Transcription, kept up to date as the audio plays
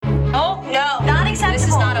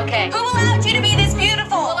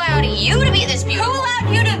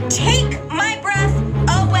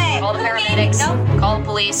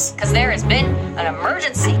because there has been an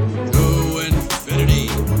emergency. To infinity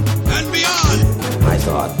and beyond. I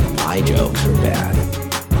thought my jokes were bad.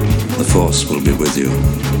 The Force will be with you,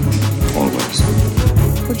 always.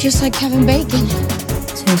 We're just like Kevin Bacon.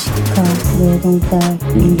 제시카 외동딸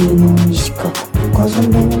유리모 이시카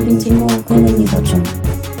거선배는 빈티모 그는 이거죠.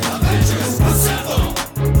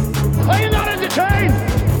 Are you not entertained?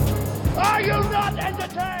 Are you not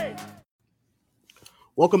entertained?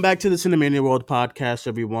 Welcome back to the Cinemania World Podcast,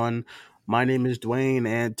 everyone. My name is Dwayne,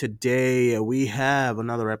 and today we have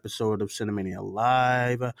another episode of Cinemania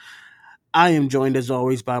Live. I am joined, as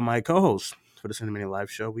always, by my co-host for the Cinemania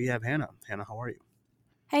Live show. We have Hannah. Hannah, how are you?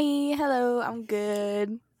 Hey, hello, I'm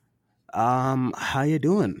good. How you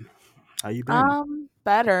doing? How you been?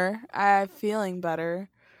 Better. I'm feeling better.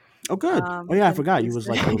 Oh, good. Oh, yeah, I forgot. You was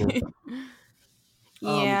like a little...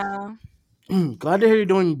 Yeah. Glad to hear you're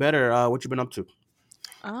doing better. What you been up to?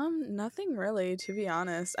 Nothing really, to be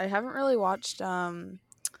honest. I haven't really watched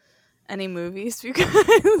any movies because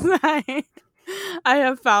I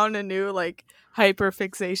have found a new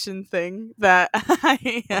hyperfixation thing that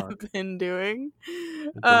I have been doing.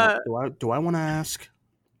 Do I want to ask?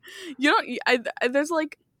 You don't. There's a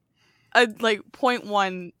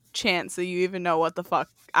 0.1 chance that you even know what the fuck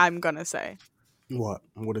I'm gonna say. What?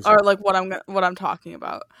 What is or it? what I'm talking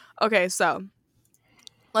about. Okay, so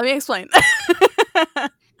let me explain.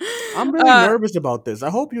 I'm really nervous about this. I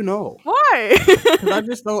hope you know. Why? I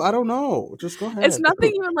just don't. I don't know. Just go ahead. It's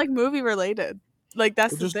nothing even movie related.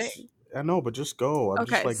 That's the thing. I know, but just go. I'm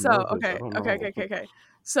Okay, just so nervous. okay.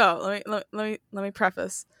 So let me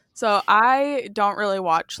preface. So I don't really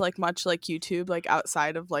watch much YouTube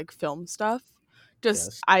outside of film stuff.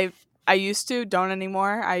 Just Yes. I used to, don't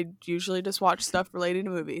anymore. I usually just watch stuff related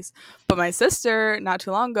to movies. But my sister, not too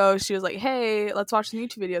long ago, she was like, "Hey, let's watch some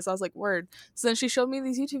YouTube videos." I was like, "Word." So then she showed me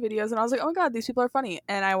these YouTube videos, and I was like, "Oh my god, these people are funny."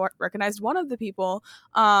 And I recognized one of the people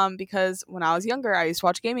because when I was younger, I used to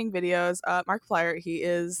watch gaming videos. Markiplier, he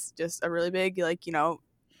is just a really big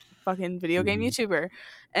fucking video game YouTuber,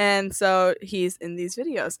 and so he's in these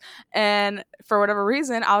videos, and for whatever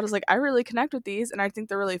reason I was like, I really connect with these and I think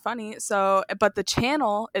they're really funny. So but the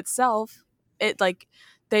channel itself, it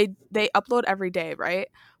they upload every day, right?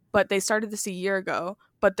 But they started this a year ago,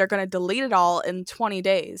 but they're going to delete it all in 20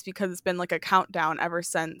 days because it's been a countdown ever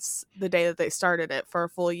since the day that they started it for a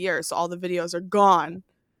full year. So all the videos are gone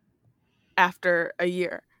after a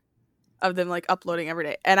year of them uploading every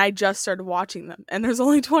day, and I just started watching them, and there's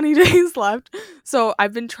only 20 days left. So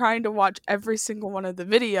I've been trying to watch every single one of the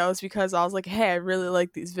videos because I was like, hey, I really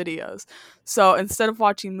like these videos. So instead of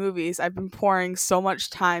watching movies, I've been pouring so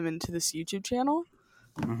much time into this YouTube channel.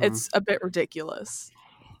 Mm-hmm. It's a bit ridiculous.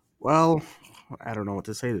 Well, I don't know what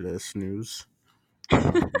to say to this news.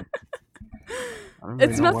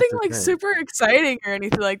 It's nothing super exciting or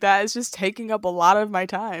anything like that. It's just taking up a lot of my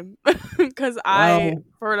time because I,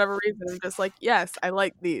 for whatever reason, I'm just yes, I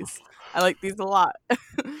like these. I like these a lot.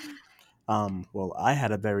 Well, I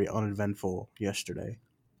had a very uneventful yesterday.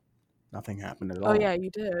 Nothing happened at all. Oh yeah,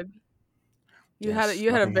 you did. You had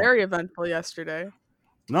a very eventful yesterday.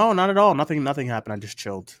 No, not at all. Nothing happened. I just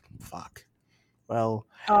chilled. Fuck. Well,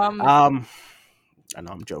 I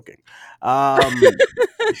know I'm joking.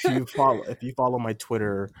 If you follow my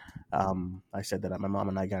Twitter, I said that my mom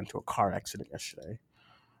and I got into a car accident yesterday.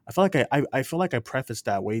 I feel like I prefaced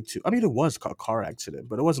that way too. I mean, it was a car accident,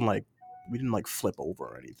 but it wasn't we didn't flip over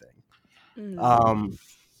or anything.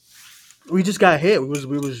 We just got hit.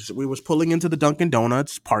 We was pulling into the Dunkin'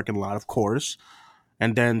 Donuts parking lot, of course,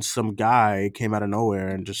 and then some guy came out of nowhere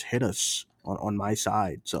and just hit us on my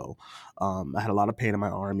side. So I had a lot of pain in my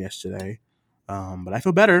arm yesterday. But I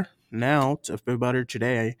feel better now. I feel better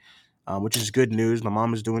today, which is good news. My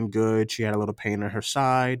mom is doing good. She had a little pain in her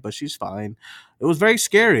side, but she's fine. It was very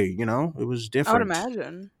scary, It was different. I would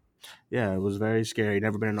imagine. Yeah, it was very scary.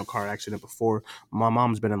 Never been in a car accident before. My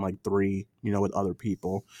mom's been in 3, with other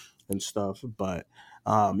people and stuff. But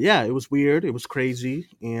yeah, it was weird. It was crazy,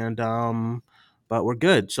 and but we're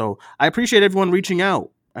good. So I appreciate everyone reaching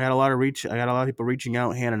out. I got a lot of people reaching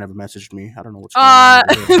out. Hannah never messaged me. I don't know what's going on.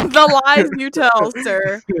 The lies you tell,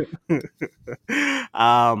 sir.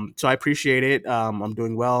 So I appreciate it. I'm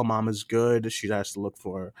doing well. Mom is good. She has to look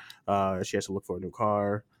for a new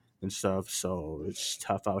car and stuff. So it's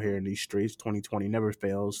tough out here in these streets. 2020 never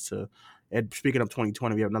fails to. And speaking of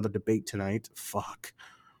 2020, we have another debate tonight. Fuck.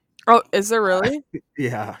 Oh, is there really?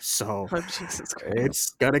 Yeah. So oh, Jesus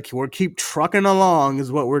Christ. We'll keep trucking along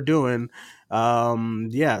is what we're doing.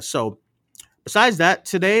 Yeah. So besides that,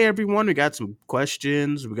 today, everyone, we got some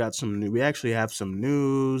questions. We actually have some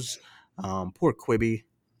news. Poor Quibi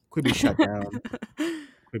shut down.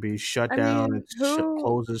 Quibi shut I down. mean, It's who?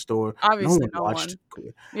 closed its door. No Obviously, one no watched one.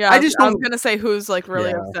 Quibi. Yeah, I just I was don't. gonna say who's like really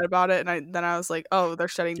Yeah. upset about it, and then I was like, oh, they're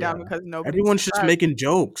shutting down Yeah. because nobody Everyone's just subscribed. making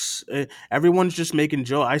jokes. Everyone's just making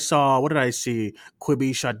jokes. I saw, what did I see?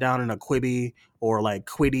 Quibi shut down in a Quibi or like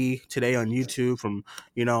Quiddy today on YouTube from,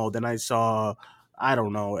 then I saw, I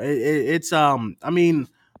don't know. I mean,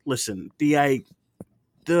 listen, the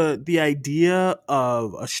idea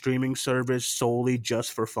of a streaming service solely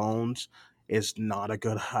just for phones is not a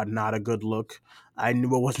good look. I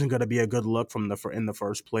knew it wasn't going to be a good look in the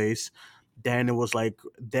first place. Then it was like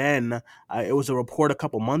it was a report a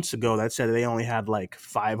couple months ago that said they only had like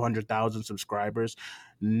 500,000 subscribers.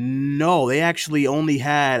 No, they actually only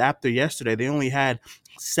had, after yesterday, they only had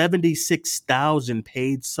 76,000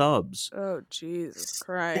 paid subs. Oh, Jesus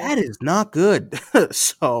Christ! That is not good.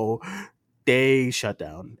 So they shut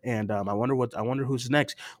down, and I wonder who's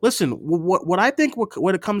next. Listen, what I think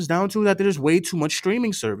what it comes down to is that there's way too much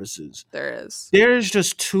streaming services. There is. There's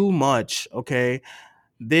just too much. Okay,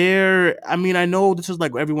 I mean, I know this is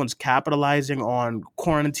like everyone's capitalizing on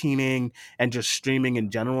quarantining and just streaming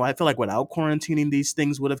in general. I feel like without quarantining, these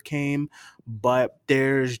things would have came, but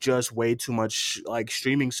there's just way too much like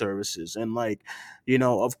streaming services. And like,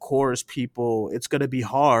 of course, it's going to be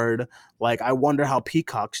hard. Like, I wonder how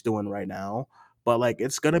Peacock's doing right now, but like,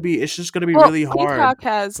 it's just going to be Well, really hard. Peacock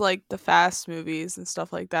has like the fast movies and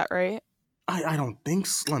stuff like that, right? I don't think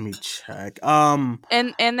so. Let me check. And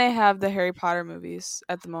they have the Harry Potter movies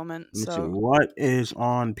at the moment. Let me see. So What is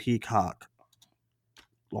on Peacock?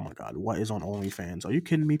 Oh my God, what is on OnlyFans? Are you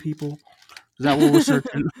kidding me, people? Is that what we're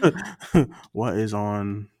searching? What is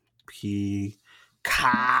on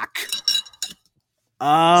Peacock?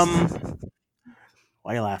 Why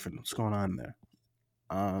are you laughing? What's going on there?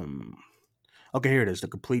 Okay, here it is. The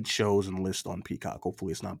complete shows and list on Peacock.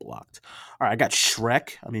 Hopefully it's not blocked. All right, I got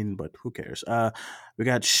Shrek. I mean, but who cares? We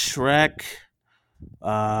got Shrek,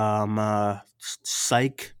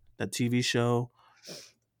 Psych, that TV show.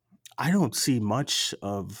 I don't see much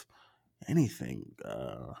of anything.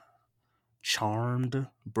 Charmed,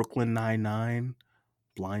 Brooklyn Nine-Nine,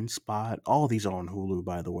 Blind Spot. All these are on Hulu,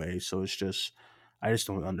 by the way. So I just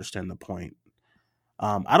don't understand the point.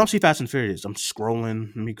 I don't see Fast and Furious. I'm scrolling.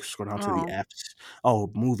 Let me scroll down to the oh, F's. Oh,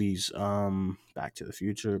 movies. Back to the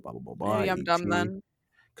Future. Blah blah blah blah. maybe I'm dumb E.T. then.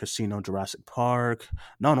 Casino, Jurassic Park.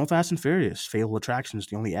 No Fast and Furious. Fatal Attractions,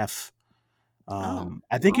 the only F. Oh,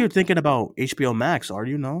 I think well, you're thinking about HBO Max. Are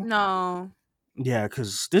you? No. no. Yeah,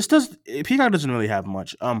 because Peacock doesn't really have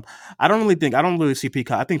much. I don't really see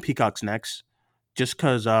Peacock. I think Peacock's next, just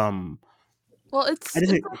because Well, I just it's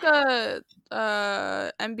think, like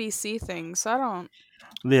a NBC thing, so I don't.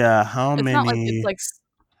 yeah. How It's not like it's many like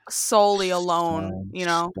solely alone, you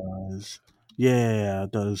subs know. does? Yeah,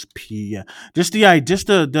 does P? Yeah, just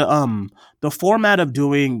the format of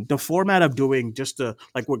doing just the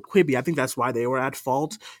like with Quibi. I think that's why they were at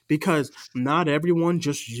fault, because not everyone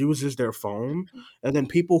just uses their phone, and then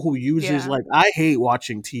people who uses, Yeah, like, I hate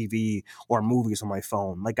watching TV or movies on my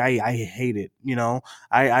phone. Like, I hate it.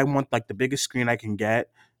 I want like the biggest screen I can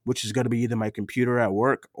get, which is going to be either my computer at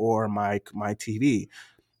work or my TV.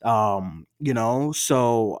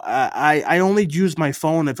 So I only use my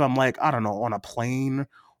phone if I'm, like, I don't know, on a plane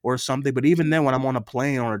or something. But even then, when I'm on a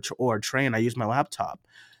plane or a train, I use my laptop.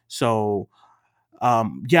 So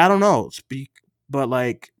yeah, I don't know, but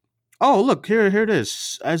like, oh, look, here it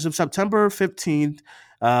is. As of September 15th,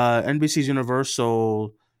 NBC's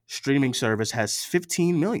Universal streaming service has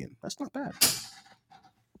 15 million. That's not bad.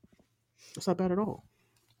 That's not bad at all.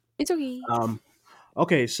 it's okay.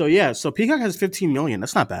 Okay, so yeah, so Peacock has 15 million.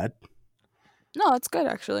 That's not bad. No, it's good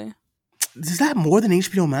actually. Is that more than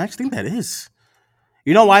HBO Max? I think that is.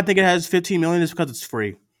 You know why I think it has 15 million? Is because it's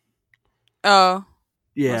free. Oh, most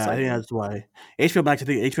Yeah, I think likely. that's why. HBO Max, I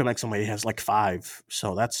think HBO Max only has like 5,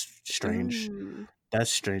 so that's strange. Ooh. That's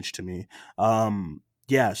strange to me.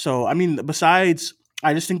 Yeah, so I mean, besides,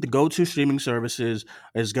 I just think the go-to streaming services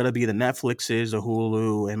is gonna be the Netflixes, the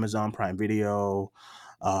Hulu, Amazon Prime Video.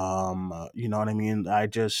 You know what I mean? I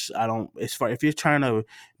don't. As far, if you're trying to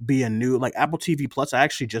be a new, like, Apple TV Plus, I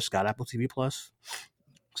actually just got Apple TV Plus,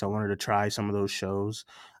 so I wanted to try some of those shows.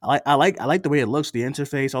 I like the way it looks, the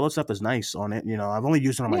interface, all that stuff is nice on it. I've only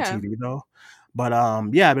used it on my Yeah, TV though, but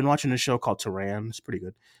yeah, I've been watching this show called Tehran. It's pretty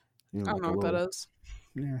good. I don't Like a know what that little, is.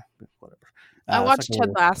 yeah, whatever. I It's like watched a Ted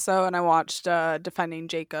little, Lasso and I watched Defending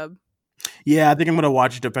Jacob. yeah. I think I'm gonna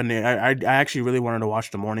watch Defending. I actually really wanted to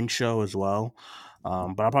watch the morning show as well.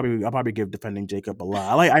 But I'll probably give Defending Jacob a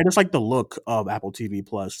lot. I just like the look of Apple TV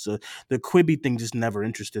Plus. The Quibi thing just never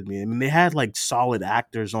interested me. I mean, they had like solid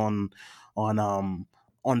actors on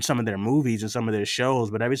on some of their movies and some of their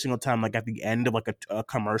shows, but every single time, like at the end of like a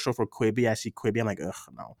commercial for Quibi, I see Quibi, I'm like, ugh,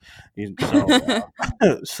 no.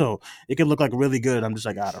 So it could look like really good. I'm just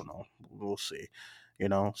like, I don't know, we'll see,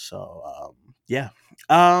 So yeah.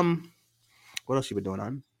 What else you been doing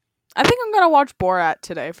on? I think I'm gonna watch Borat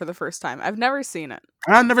today for the first time. I've never seen it.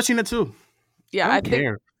 I've never seen it too. Yeah, I don't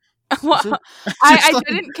care. Well, It's I like-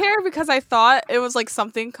 didn't care because I thought it was like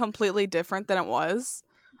something completely different than it was.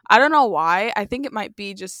 I don't know why. I think it might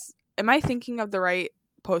be just. Am I thinking of the right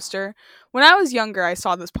poster? When I was younger, I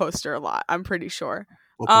saw this poster a lot. I'm pretty sure.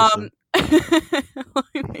 What poster? Let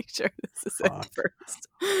me make sure this is it first.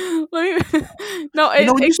 Let me. No, when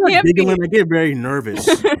you it start can't be. giggling, I get very nervous.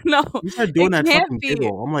 No, You start doing it that can't fucking be.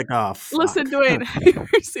 giggle. I'm like, oh, fuck. Listen, Dwayne, have you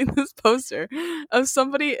ever seen this poster of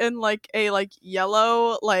somebody in like a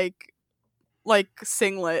yellow like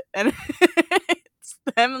singlet, and it's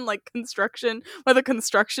them in like construction with a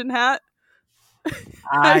construction hat?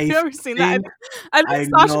 Have you ever seen that? I think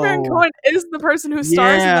Sacha Baron Cohen is the person who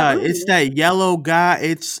stars in that movie. It's that yellow guy.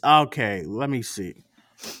 It's okay. Let me see.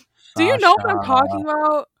 Do you know what I'm talking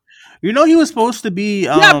about? He was supposed to be.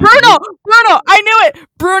 Yeah, Bruno. I knew it.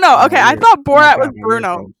 Bruno. Okay, I thought Borat was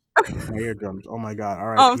Bruno. My eardrums. Oh my god. All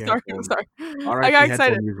right. Oh, I'm sorry. I'm sorry. Right, I got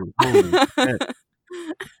excited.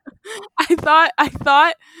 I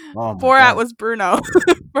thought Borat was Bruno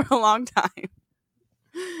for a long time,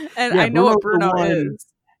 and I know what Bruno is.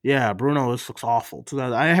 Yeah, Bruno looks awful.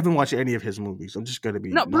 I haven't watched any of his movies. I'm just gonna be.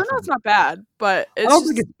 No, Bruno's not bad, but it's I don't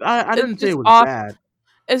think I didn't say it was bad.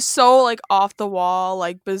 It's so like off the wall,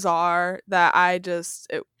 like bizarre that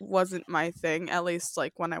it wasn't my thing. At least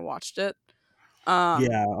like when I watched it.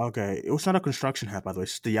 Yeah. Okay. It was not a construction hat, by the way.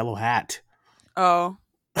 It's the yellow hat. Oh,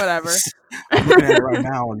 whatever. I'm looking at it right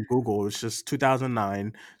now on Google. It's just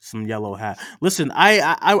 2009, some yellow hat. Listen,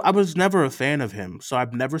 I was never a fan of him, so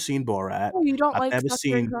I've never seen Borat. Oh, you don't I've like never Sacha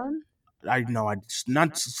seen. Baron I know. I just,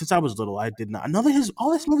 not since I was little. I did not.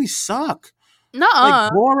 All his movies suck. Nuh-uh.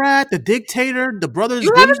 Like Borat, The Dictator, The Brothers.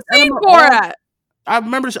 You haven't seen Borat. I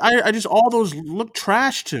remember. I just all those look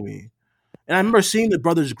trash to me. And I remember seeing The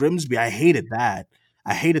Brothers Grimsby. I hated that.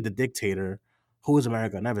 I hated The Dictator. Who is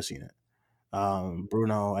America? I've never seen it.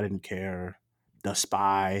 Bruno, I didn't care. The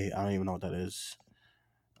Spy, I don't even know what that is.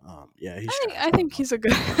 Yeah, he's. I think he's a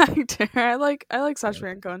good actor. I like Sacha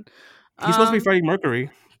Baron Cohen. He's supposed to be Freddie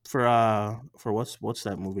Mercury for what's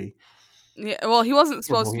that movie? Yeah, well, he wasn't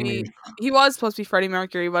supposed to be. He was supposed to be Freddie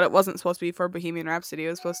Mercury, but it wasn't supposed to be for Bohemian Rhapsody.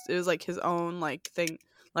 It was like his own like thing,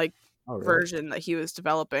 like version that he was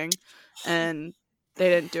developing, and they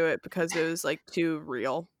didn't do it because it was like too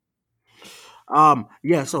real.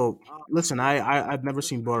 Yeah, so listen, I've never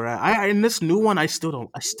seen Borat. In this new one I still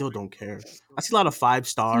don't care. I see a lot of 5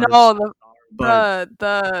 stars. No,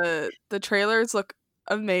 the trailers look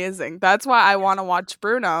amazing. That's why I want to watch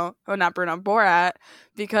Borat,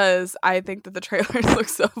 because I think that the trailers look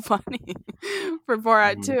so funny for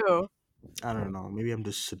Borat too. I don't know. Maybe I'm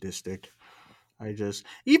just sadistic. You know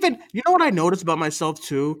what I noticed about myself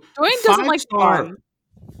too? Dwayne doesn't like fun.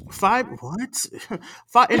 5 what?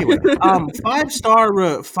 5 anyway.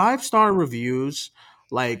 5-star reviews,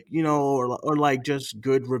 like or like just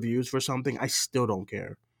good reviews for something. I still don't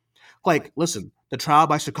care. Like, listen, The Trial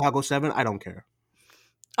by Chicago 7. I don't care.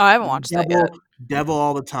 Oh, I haven't watched that yet. Devil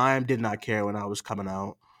All the Time. Did not care when I was coming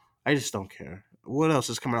out. I just don't care. What else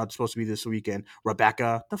is coming out? It's supposed to be this weekend.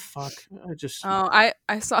 Rebecca. The fuck.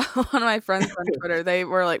 I saw one of my friends on Twitter. They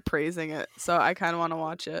were like praising it, so I kind of want to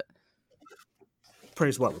watch it.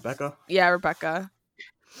 Praise what, Rebecca? Yeah, Rebecca.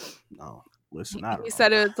 No, listen. I don't know. He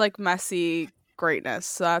said it was like messy greatness,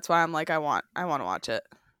 so that's why I'm like, I want to watch it.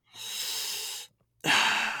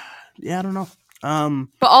 Yeah, I don't know.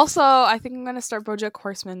 But also, I think I'm gonna start BoJack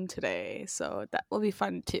Horseman today, so that will be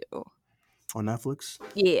fun too. On Netflix?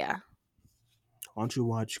 Yeah. Why don't you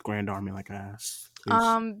watch Grand Army like I asked?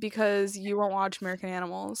 Please? Because you won't watch American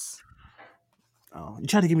Animals. Oh, you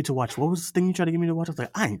tried to get me to watch. What was the thing you tried to get me to watch? I was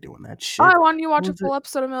like, I ain't doing that shit. Oh, I wanted you to watch a full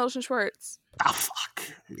episode of Middleton Schwartz. Ah, fuck,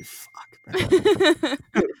 man.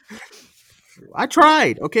 I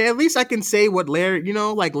tried. Okay, at least I can say what Larry.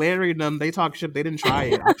 Like Larry and them. They talk shit. They didn't try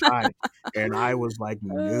it. I tried, and I was like,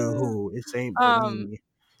 no, it ain't for me.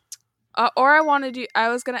 Or I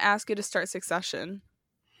was gonna ask you to start Succession.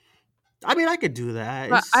 I mean, I could do that.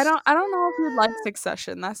 But I don't know if you'd like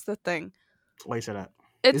Succession. That's the thing. Why you say that?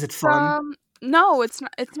 Is it fun? No, it's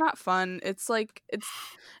not. It's not fun. It's like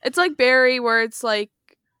Barry, where it's like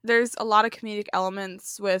there's a lot of comedic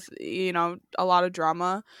elements with a lot of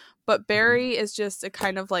drama, but Barry is just a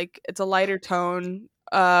kind of like it's a lighter tone,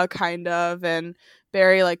 kind of, and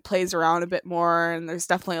Barry like plays around a bit more, and there's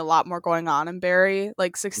definitely a lot more going on in Barry.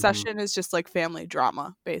 Like Succession is just like family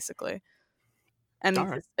drama basically, and All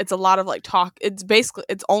right. it's a lot of like talk. It's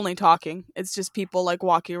only talking. It's just people like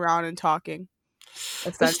walking around and talking.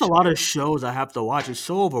 There's just a Essentially. lot of shows I have to watch. It's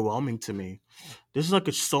so overwhelming to me. There's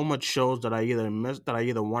like so much shows that I either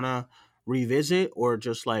want to revisit or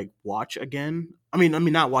just like watch again. I mean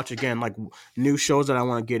not watch again, like new shows that I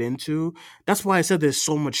want to get into. That's why I said there's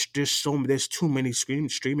too many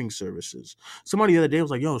streaming services. Somebody the other day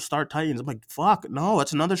was like, "Yo, start Titans." I'm like, "Fuck, no,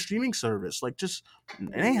 it's another streaming service." Like, just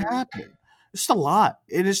it ain't happening. It's just a lot.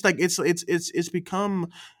 It is like it's become.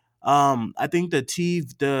 I think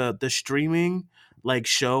the streaming like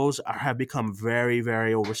shows have become very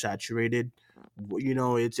very oversaturated.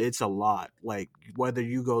 It's a lot. Like whether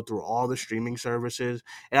you go through all the streaming services,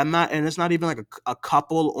 and it's not even like a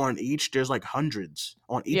couple on each. There's like hundreds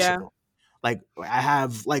on each of Yeah. them. Like I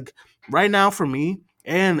have like right now for me,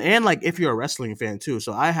 and like if you're a wrestling fan too.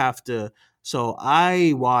 So I have to. So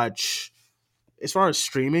I watch as far as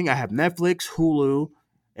streaming. I have Netflix, Hulu,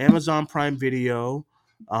 Amazon Prime Video,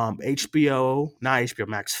 HBO, not HBO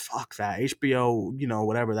Max, fuck that, HBO,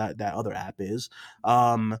 whatever that other app is.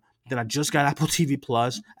 Then I just got Apple TV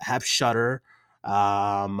Plus. I have Shutter,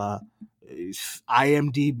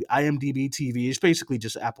 IMDb TV. It's basically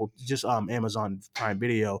just Amazon Prime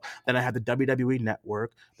Video. Then I have the WWE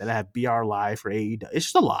Network. Then I have BR Live for AEW. It's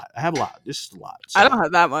just a lot. I have a lot. It's just a lot. I So, don't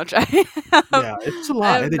have that much. yeah, it's a I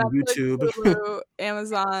lot. have And then Netflix, YouTube. Hulu,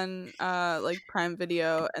 Amazon, like Prime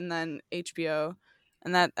Video, and then HBO,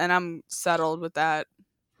 and I'm settled with that.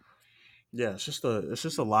 Yeah, it's just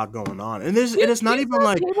a lot going on, and it is Do not you even have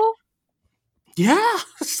like cable? yeah,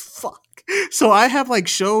 fuck. So I have like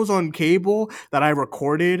shows on cable that I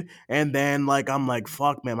recorded, and then like I'm like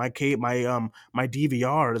fuck, man, my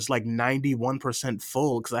DVR is like 91%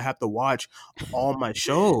 full because I have to watch all my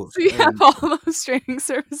shows, So you have and all those streaming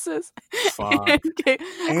services. fuck, How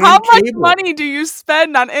and much cable. money do you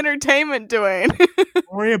spend on entertainment doing? Don't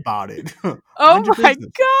worry about it. Oh Mind your my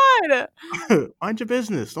business. god! Mind your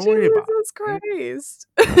business. Don't worry about Jesus it. Right? Christ!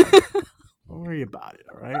 Don't worry about it,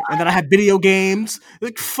 all right? And then I had video games.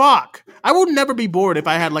 Like fuck, I would never be bored if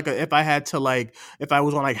I had if I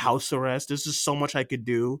was on like house arrest. There's just so much I could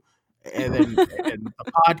do, and the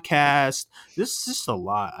podcast. This is just a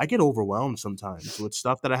lot. I get overwhelmed sometimes with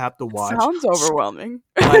stuff that I have to watch. Sounds overwhelming.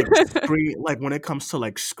 Like like when it comes to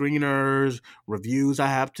like screeners, reviews I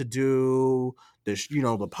have to do. The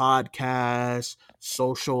podcast,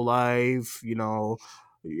 social life.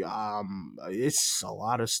 It's a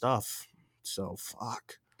lot of stuff. So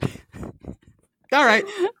fuck. All right.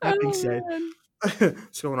 That being said, man.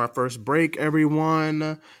 let's go on our first break,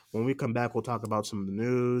 everyone. When we come back, we'll talk about some of the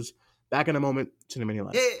news. Back in a moment. Cinemania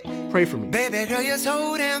Live. Yeah. Pray for me. Baby girl, you're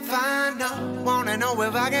so damn fine, though. Wanna know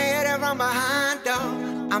if I can hit it from behind,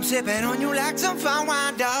 though. I'm sipping on you like some fine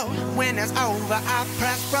wine, though. When it's over, I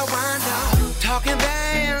press rewind, though. Talking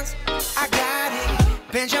bands, I got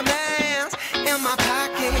it. Benjamins in my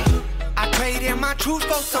pocket. I traded my truth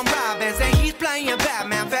for some robins, and he's playing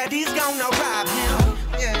Batman. Bet he's gonna rob him.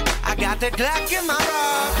 Yeah, I got the Glock in my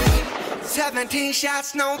Robin. 17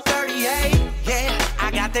 shots, no 38. Yeah,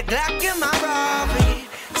 I got the Glock in my Robin.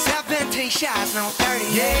 17 shots, no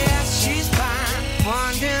 38. Yeah, she's fine.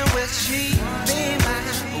 Wondering will she be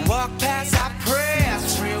mine? Walk past, I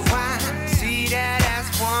press rewind. See that ass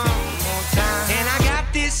one more time. And I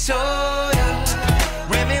got this soda.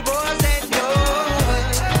 Remy boys, they know.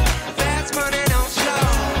 Fast money don't slow.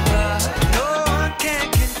 No one can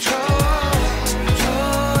control.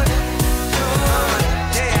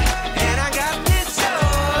 Yeah. And I got this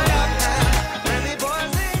soda. Remy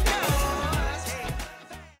boys, they know.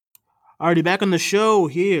 Alrighty, back on the show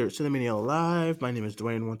here, Cinemania Live. My name is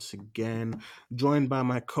Dwayne once again, joined by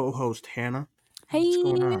my co-host Hannah. Hey.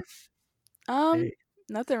 What's going on? Hey.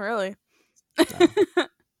 Nothing really.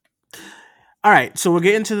 All right, so we'll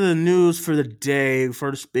get into the news for the day.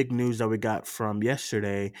 First big news that we got from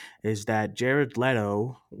yesterday is that Jared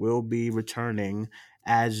Leto will be returning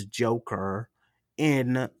as Joker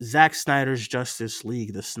in Zack Snyder's Justice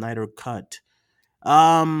League, the Snyder Cut.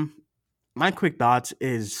 My quick thoughts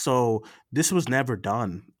is, so this was never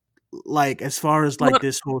done. Like as far as like Look,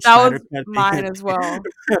 this whole that Snyder was Cut mine thing. as well.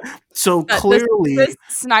 So This clearly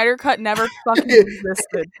Snyder Cut never fucking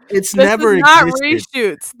existed. it's This never is not existed.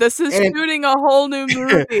 reshoots. This is And- shooting a whole new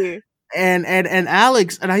movie. And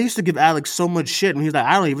Alex, and I used to give Alex so much shit when he was like,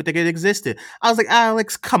 I don't even think it existed. I was like,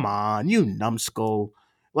 Alex, come on, you numbskull.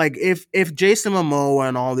 Like if Jason Momoa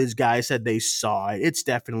and all these guys said they saw it, it's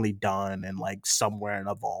definitely done and like somewhere in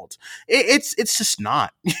a vault. It's just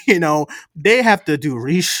not. You know, they have to do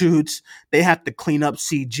reshoots. They have to clean up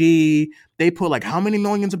CG. They put like how many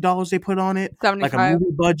millions of dollars they put on it? Like a 75.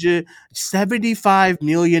 movie budget, $75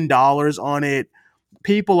 million on it.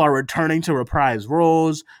 People are returning to reprise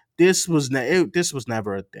roles. This was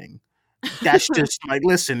never a thing. That's just like,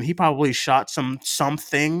 listen, he probably shot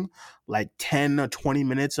something like 10 or 20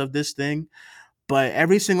 minutes of this thing, but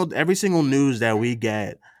every single news that we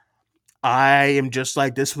get, I am just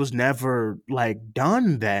like, this was never like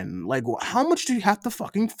done then. Like, how much do you have to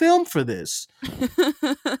fucking film for this?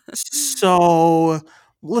 So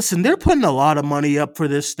listen, they're putting a lot of money up for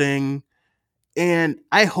this thing, and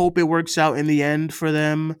I hope it works out in the end for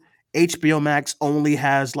them. HBO Max only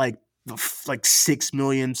has like 6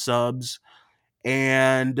 million subs,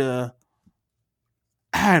 and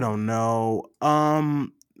I don't know.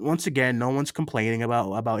 Once again, no one's complaining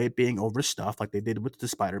about it being overstuffed like they did with the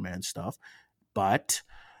Spider-Man stuff. But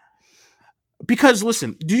because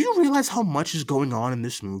listen, do you realize how much is going on in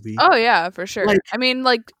this movie? Oh yeah, for sure. Like, I mean,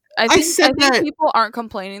 like I I think said that. people aren't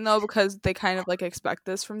complaining though because they kind of like expect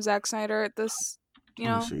this from Zack Snyder at this, you Let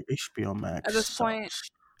me know, see. HBO Max at this point.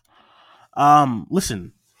 sucks.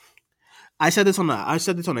 Listen, I said this on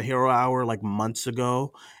a Hero Hour like months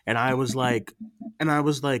ago, and I was like,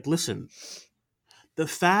 listen, the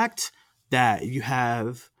fact that you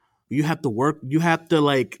have to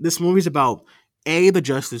like, this movie's about A, the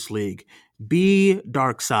Justice League, B,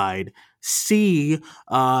 Darkseid, C,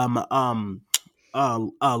 um um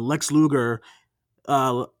Lex Luger,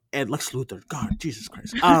 and Lex Luthor. God, Jesus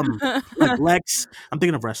Christ. Like Lex. I'm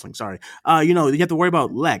thinking of wrestling. Sorry. You know, you have to worry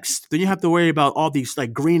about Lex. Then you have to worry about all these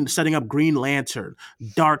like setting up Green Lantern,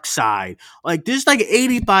 Dark Side. Like there's like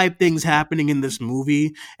 85 things happening in this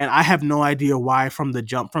movie, and I have no idea why from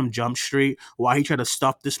Jump Street why he tried to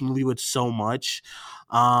stuff this movie with so much.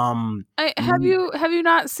 Have you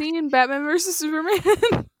not seen Batman versus Superman?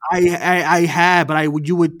 I had, but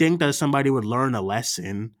you would think that somebody would learn a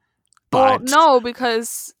lesson. Well, But no,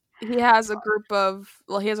 because he has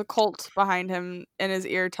he has a cult behind him in his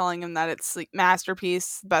ear telling him that it's like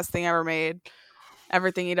masterpiece, best thing ever made.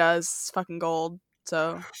 Everything he does is fucking gold.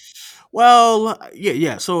 So well,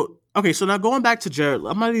 yeah. So okay, so now going back to Jared,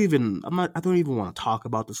 I don't even want to talk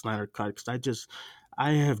about the Snyder cut because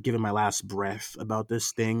I have given my last breath about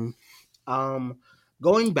this thing. Um,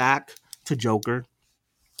 Going back to Joker,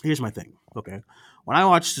 here's my thing. Okay, when I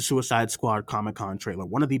watched the Suicide Squad Comic Con trailer,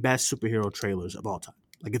 one of the best superhero trailers of all time.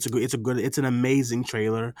 Like it's an amazing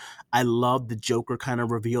trailer. I love the Joker kind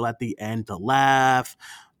of reveal at the end, the laugh,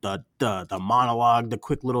 the monologue, the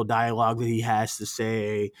quick little dialogue that he has to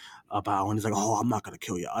say about when he's like, "Oh, I'm not gonna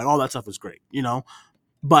kill you." Like all that stuff is great, you know.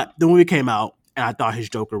 But the movie came out, and I thought his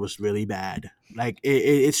Joker was really bad. Like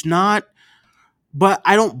it's not, but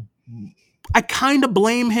I don't. I kind of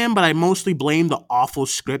blame him, but I mostly blame the awful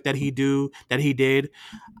script that he did.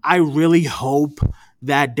 I really hope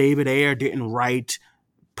that David Ayer didn't write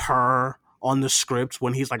purr on the script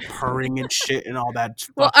when he's like purring and shit and all that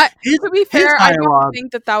well, stuff. to be His fair, I don't dialogue,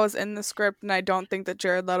 think that was in the script, and I don't think that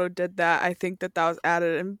Jared Leto did that. I think that was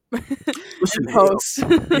added in, listen, in post.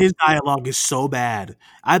 his dialogue is so bad.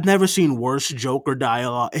 I've never seen worse Joker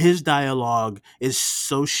dialogue. His dialogue is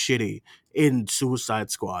so shitty in Suicide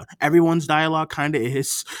Squad. Everyone's dialogue kind of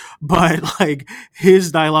is, but like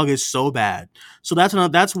his dialogue is so bad. So that's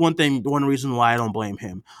one reason why I don't blame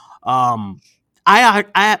him. Um,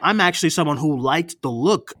 I'm actually someone who liked the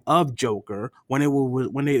look of Joker when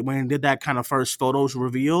it did that kind of first photos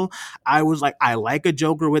reveal. I was like, I like a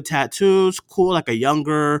Joker with tattoos, cool, like a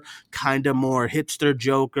younger, kind of more hipster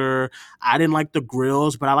Joker. I didn't like the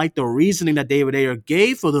grills, but I like the reasoning that David Ayer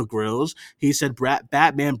gave for the grills. He said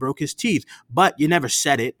Batman broke his teeth, but you never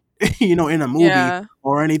said it. You know, in a movie Yeah.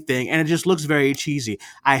 or anything, and it just looks very cheesy.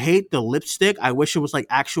 I hate the lipstick. I wish it was like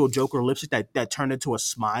actual Joker lipstick that turned into a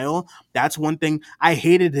smile. That's one thing. I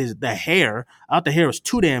hated the hair. I thought the hair was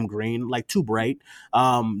too damn green, like too bright.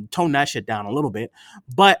 Tone that shit down a little bit.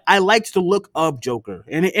 But I liked the look of Joker.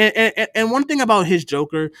 And one thing about his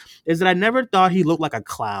Joker is that I never thought he looked like a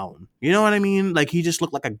clown. You know what I mean? Like he just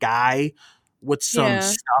looked like a guy with some Yeah.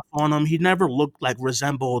 stuff on him. He never looked like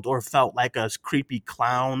resembled or felt like a creepy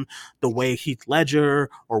clown the way Heath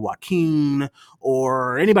Ledger or Joaquin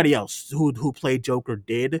or anybody else who played Joker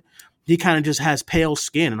did. He kind of just has pale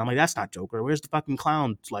skin, and I'm like, that's not Joker. Where's the fucking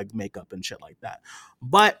clown like makeup and shit like that?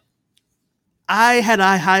 But I had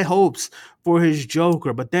high hopes for his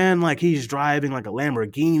Joker, but then like he's driving like a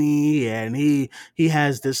Lamborghini, and he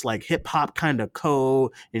has this like hip hop kind of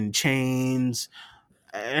coat and chains.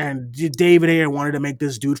 and David Ayer wanted to make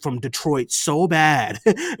this dude from Detroit so bad,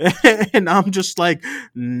 and I'm just like,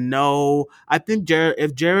 no. I think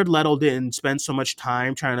if Jared Leto didn't spend so much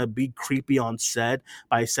time trying to be creepy on set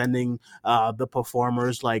by sending the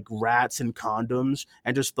performers like rats and condoms,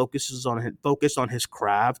 and just focus on his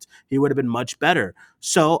craft, he would have been much better.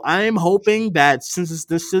 So I'm hoping that since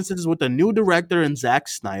it's with a new director and Zack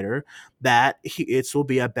Snyder, that it will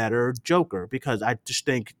be a better Joker, because I just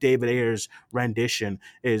think David Ayer's rendition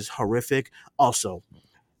is horrific. Also,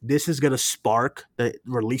 this is gonna spark the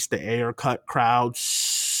release the Ayer cut crowd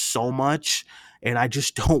so much, and I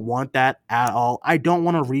just don't want that at all. I don't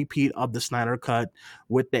want a repeat of the Snyder cut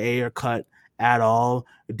with the Ayer cut at all.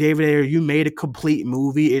 David Ayer, you made a complete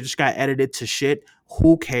movie. It just got edited to shit.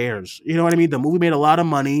 Who cares? You know what I mean? The movie made a lot of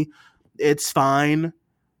money. It's fine.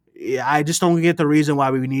 I just don't get the reason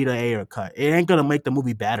why we need an Ayer cut. It ain't gonna make the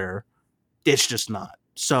movie better. It's just not.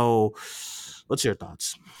 So, what's your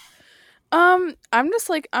thoughts? I'm just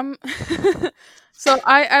like I'm so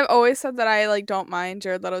I've always said that I like don't mind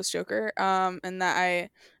Jared Leto's Joker, and that I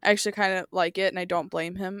actually kind of like it, and I don't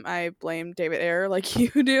blame him. I blame David Ayer like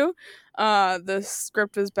you do. The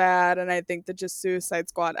script was bad, and I think that just Suicide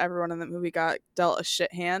Squad, everyone in the movie got dealt a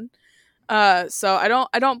shit hand. So I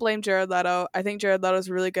don't blame Jared Leto. I think Jared Leto's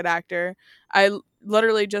a really good actor.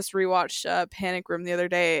 Literally just rewatched Panic Room the other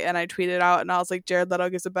day, and I tweeted out, and I was like, Jared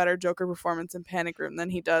Leto gives a better Joker performance in Panic Room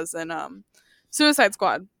than he does in Suicide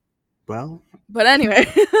Squad. Well, but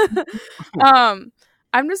anyway, I'm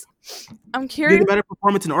did curious. a better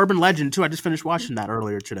performance in Urban Legend too. I just finished watching that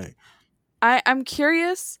earlier today. I'm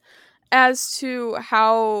curious as to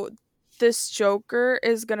how this Joker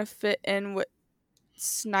is gonna fit in with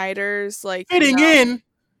Snyder's like Fitting in.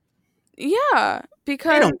 Yeah, They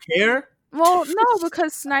because don't care. well, no,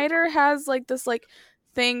 because Snyder has like this like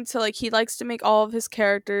thing to like he likes to make all of his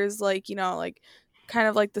characters like, like kind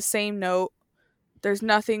of like the same note. There's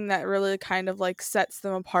nothing that really kind of like sets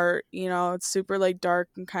them apart, it's super like dark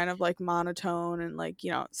and kind of like monotone and like,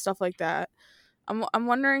 stuff like that. I'm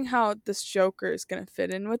wondering how this Joker is going to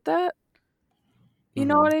fit in with that. You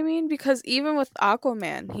know what I mean? Because even with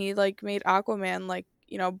Aquaman, he like made Aquaman like,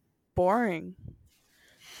 boring.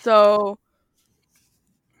 So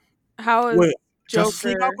how is Wait, Justice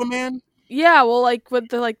League Joker? Aquaman? Yeah, well, like with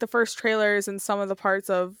the first trailers and some of the parts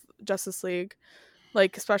of Justice League,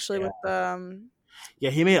 like especially with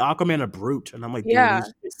Yeah, he made Aquaman a brute, and I'm like, dude, yeah.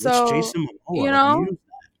 it's So Jason Momoa. you Like, know, use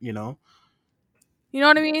that, you know? you know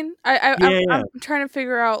what I mean. I'm Yeah. I'm trying to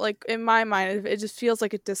figure out like in my mind, it just feels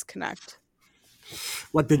like a disconnect.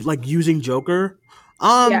 Like using Joker.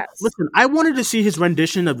 Yes. Listen, I wanted to see his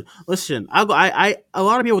rendition of. Listen, I a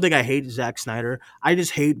lot of people think I hate Zack Snyder. I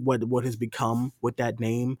just hate what has become with that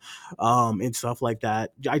name, and stuff like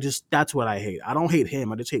that. That's what I hate. I don't hate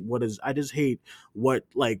him. I just hate what is. I just hate what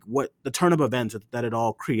the turn of events that it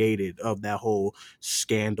all created of that whole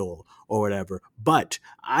scandal or whatever. But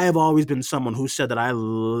I have always been someone who said that I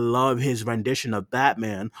love his rendition of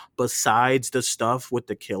Batman. Besides the stuff with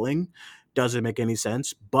the killing, doesn't make any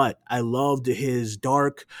sense, but I loved his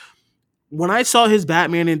dark. When I saw his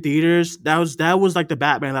Batman in theaters, that was like the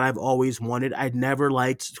Batman that I've always wanted. I'd never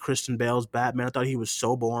liked Christian Bale's Batman. I thought he was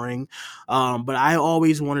so boring. But I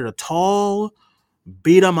always wanted a tall,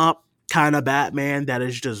 beat 'em up kind of Batman that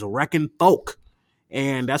is just wrecking folk.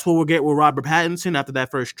 And that's what we'll get with Robert Pattinson after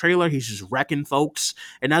that first trailer. He's just wrecking folks,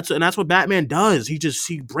 and that's what Batman does.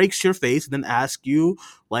 He breaks your face and then asks you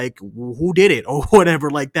like who did it or whatever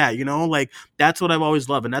like that. Like that's what I've always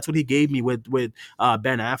loved, and that's what he gave me with Ben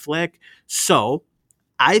Affleck. So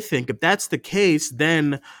I think if that's the case,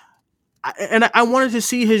 then I wanted to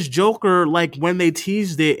see his Joker like when they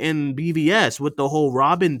teased it in BVS with the whole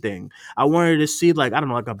Robin thing. I wanted to see like I don't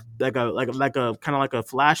know like a kind of like a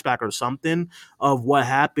flashback or something of what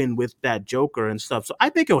happened with that Joker and stuff. So I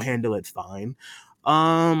think he'll handle it fine.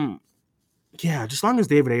 Yeah, just as long as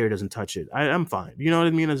David Ayer doesn't touch it, I'm fine. You know what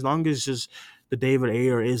I mean? As long as just the David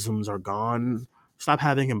Ayer isms are gone, stop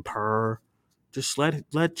having him purr. Just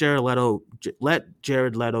let Jared Leto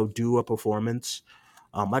do a performance.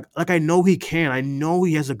 Like I know he can. I know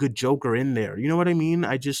he has a good Joker in there. You know what I mean?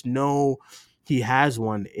 I just know he has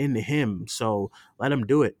one in him. So let him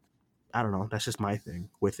do it. I don't know. That's just my thing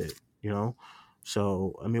with it.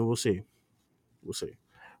 So I mean, we'll see. We'll see.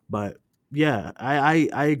 But yeah, I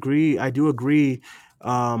agree. I do agree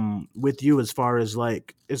with you as far as what's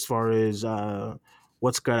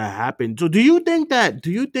gonna happen. So do you think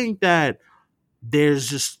that there's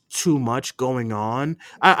just too much going on?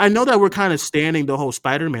 I know that we're kind of standing the whole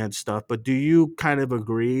Spider-Man stuff, but do you kind of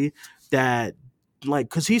agree that, like,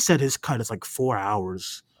 because he said his cut is like 4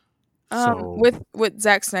 hours. So With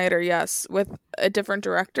Zack Snyder, yes. With a different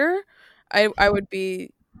director, I would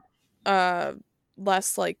be uh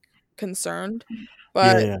less like concerned. yeah,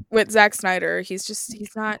 But yeah, with Zack Snyder, he's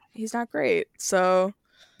not great. So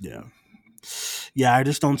yeah. Yeah, I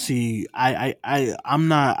just don't see. I'm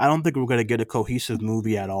not. I don't think we're gonna get a cohesive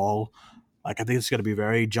movie at all. Like I think it's gonna be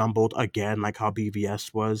very jumbled again, like how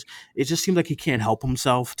BVS was. It just seems like he can't help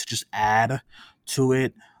himself to just add to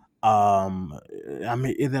it. I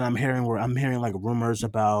mean, and then I'm hearing like rumors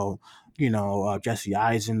about Jesse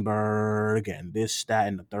Eisenberg and this, that,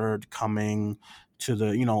 and the third coming to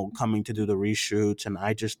the coming to do the reshoots, and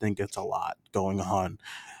I just think it's a lot going on.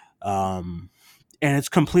 Um, and it's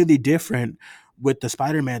completely different with the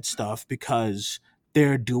Spider-Man stuff because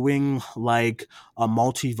they're doing like a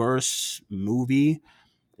multiverse movie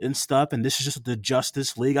and stuff, and this is just the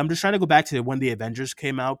Justice League. I'm just trying to go back to when the Avengers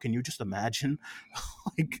came out. Can you just imagine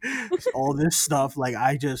like all this stuff? Like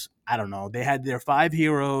I don't know. They had their five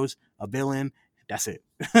heroes, a villain, that's it.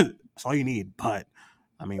 That's all you need. But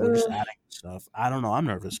I mean, we're just ugh. adding stuff. I don't know. I'm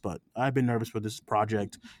nervous, but I've been nervous with this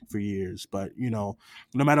project for years. But no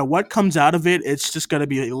matter what comes out of it, it's just gonna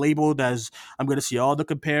be labeled as I'm gonna see all the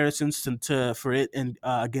comparisons for it and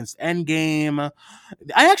against Endgame.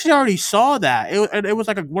 I actually already saw that. It was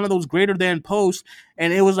like one of those greater than posts,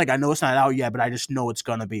 and it was like I know it's not out yet, but I just know it's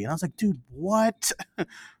gonna be. And I was like, dude, what?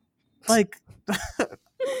 Like,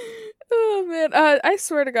 Oh man, I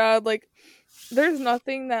swear to God, like there's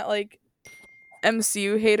nothing that like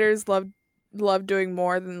MCU haters love doing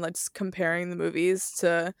more than like just comparing the movies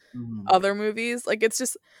to mm, other movies. Like it's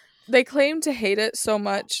just they claim to hate it so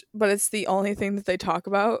much, but it's the only thing that they talk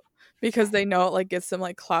about because they know it like gets them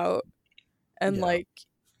like clout and yeah, like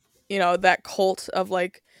that cult of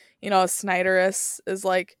like Snyderists is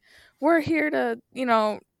like we're here to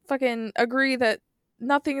fucking agree that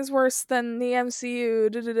nothing is worse than the MCU,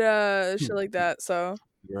 da da da, shit like that. So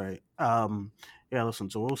right. Yeah. Listen,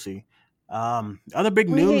 so we'll see. Other big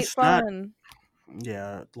we hate news, not fun.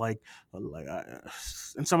 yeah, like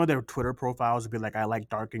in some of their Twitter profiles, would be like, I like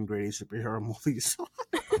dark and gritty superhero movies.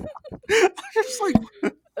 Just like,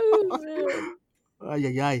 Oh man.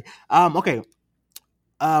 yeah, yeah. Okay.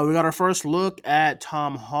 We got our first look at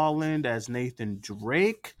Tom Holland as Nathan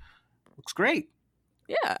Drake. Looks great.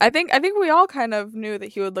 Yeah, I think we all kind of knew that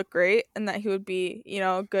he would look great and that he would be,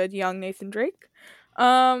 good young Nathan Drake.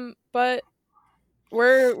 But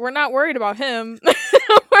we're not worried about him.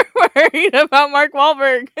 We're worried about Mark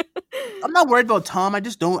Wahlberg. I'm not worried about Tom. I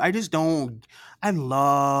just don't. I just don't. I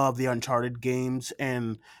love the Uncharted games,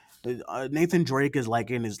 and Nathan Drake is like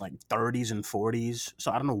in his like 30s and 40s.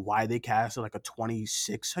 So I don't know why they casted like a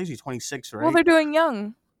 26. How's he 26, Well, right? they're doing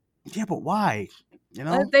young. Yeah, but why? You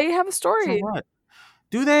know, They have a for story. what?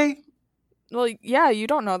 Do they? Well, yeah, you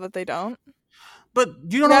don't know that they don't. But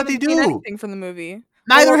you don't You know what they haven't seen do. anything from the movie.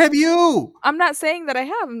 Neither Well, have you. I'm not saying that I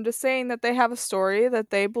have. I'm just saying that they have a story that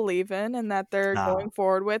they believe in and that they're Nah, going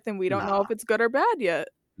forward with, and we don't know nah, if it's good or bad yet.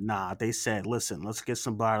 nah. They said, listen, let's get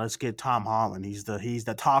somebody. Let's get Tom Holland. He's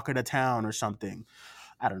the talk of the town or something.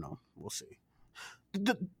 I don't know. We'll see.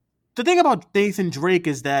 The thing about Nathan Drake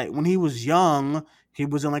is that when he was young, he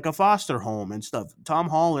was in like a foster home and stuff. Tom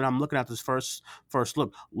Holland, I'm looking at this first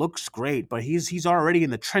look, looks great, but he's already in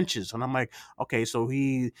the trenches, and I'm like, okay, so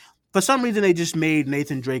he. For some reason, they just made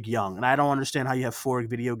Nathan Drake young, and I don't understand how you have four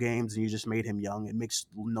video games and you just made him young. It makes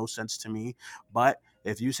no sense to me. But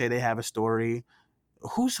if you say they have a story,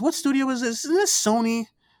 what studio is this? Isn't this Sony?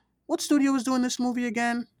 What studio is doing this movie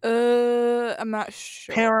again? I'm not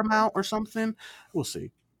sure. Paramount or something? We'll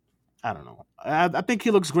see. I don't know. I think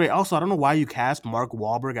he looks great. Also, I don't know why you cast Mark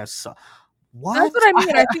Wahlberg as That's what? what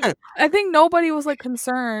I mean. I think nobody was like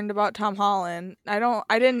concerned about Tom Holland. I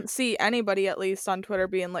didn't see anybody at least on Twitter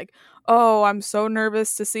being like, "Oh, I'm so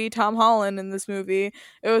nervous to see Tom Holland in this movie."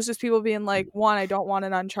 It was just people being like, "One, I don't want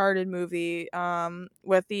an Uncharted movie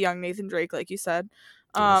with the young Nathan Drake like you said."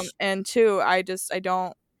 Yes. And two, I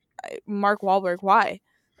don't Mark Wahlberg, why?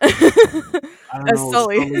 I don't As know.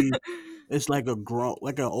 Sully. Sully is like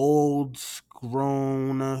like an old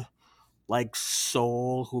grown like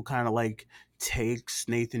soul who kind of like takes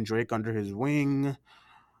Nathan Drake under his wing.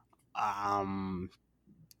 Um,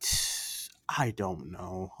 I don't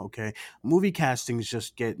know. Okay, movie castings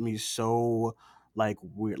just get me so like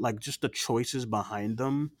weird. Like just the choices behind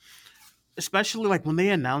them, especially like when they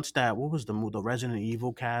announced that what was the Resident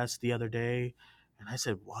Evil cast the other day, and I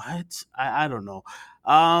said what? I don't know.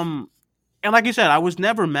 Um, And like you said, I was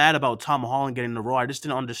never mad about Tom Holland getting the role. I just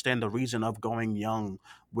didn't understand the reason of going young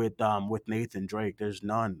with Nathan Drake. There's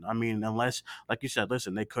none. I mean, unless like you said,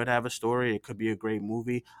 listen, they could have a story. It could be a great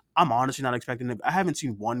movie. I'm honestly not expecting it. I haven't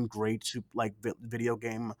seen one great video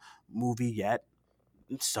game movie yet,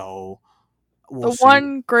 so we'll The see.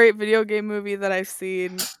 one great video game movie that I've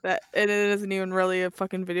seen that and it isn't even really a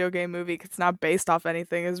fucking video game movie 'cause it's not based off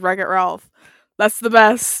anything is Wreck-It Ralph. That's the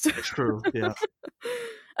best. It's true. Yeah.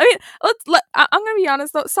 I mean, I'm gonna be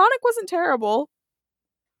honest though. Sonic wasn't terrible.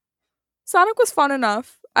 Sonic was fun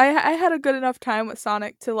enough. I had a good enough time with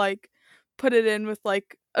Sonic to like put it in with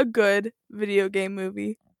like a good video game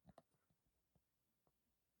movie.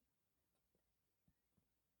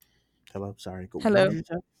 Hello. Sorry. What Hello. did you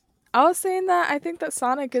say? I was saying that I think that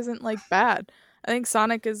Sonic isn't like bad. I think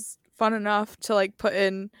Sonic is fun enough to like put it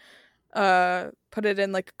in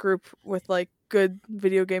like a group with like good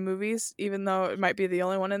video game movies, even though it might be the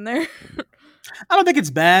only one in there. I don't think it's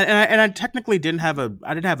bad, and I technically didn't have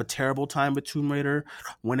a terrible time with Tomb Raider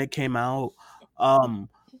when it came out.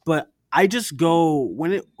 But I just go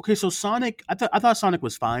when it okay. So Sonic, I thought Sonic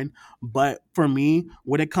was fine, but for me,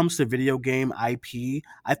 when it comes to video game IP,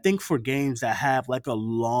 I think for games that have like a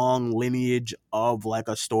long lineage of like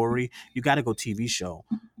a story, you got to go TV show.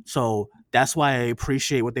 So that's why I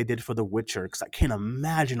appreciate what they did for The Witcher, because I can't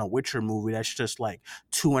imagine a Witcher movie that's just like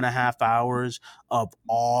 2.5 hours of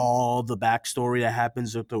all the backstory that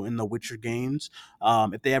happens in the Witcher games.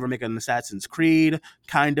 If they ever make an Assassin's Creed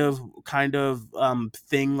kind of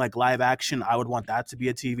thing like live action, I would want that to be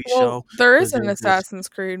a TV show. There is 'Cause an there's this- Assassin's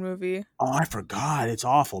Creed movie. Oh, I forgot. It's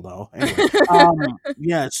awful though. Anyway,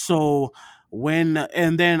 yeah. So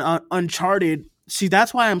and then Uncharted. See,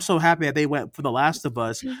 that's why I'm so happy that they went for The Last of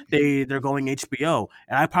Us. They're going HBO,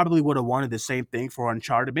 and I probably would have wanted the same thing for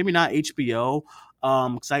Uncharted. Maybe not HBO,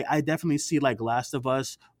 because I definitely see like Last of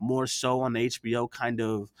Us more so on the HBO kind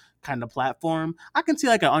of platform. I can see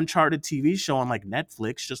like an Uncharted TV show on like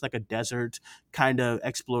Netflix, just like a desert kind of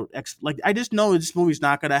like I just know this movie's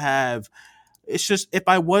not gonna have. It's just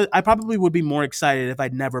I probably would be more excited if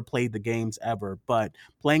I'd never played the games ever. But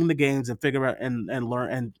playing the games and figure out and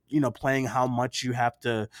learn and playing how much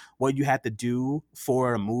what you have to do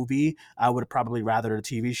for a movie, I would probably rather a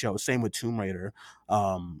TV show. Same with Tomb Raider,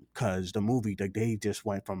 because the movie like they just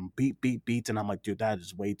went from beats, and I'm like, dude, that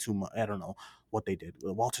is way too much. I don't know what they did.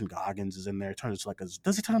 Walton Goggins is in there. It turns like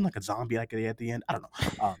does he turn him like a zombie like at the end? I don't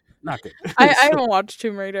know. Not good. I haven't watched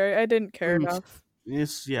Tomb Raider. I didn't care enough.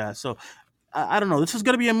 Yeah. So. I don't know. This is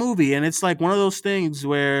gonna be a movie, and it's like one of those things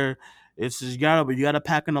where it's you gotta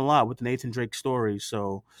pack in a lot with Nathan Drake's story.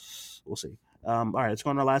 So we'll see. All right, let's go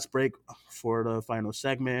on our last break for the final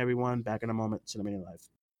segment. Everyone, back in a moment. Cinemania Live.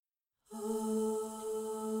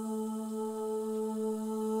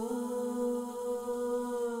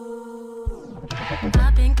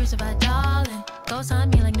 I've been crucified, darling. Ghosts on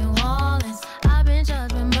me like New Orleans. I've been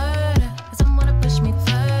judged with murder. Someone to push me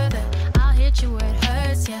further. I'll hit you where it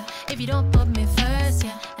hurts, yeah. If you don't put me first,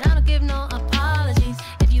 yeah. And I don't give no apologies.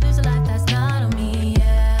 If you lose a life, that's not on me,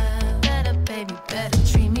 yeah. Better, baby, better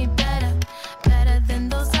treat me better. Better than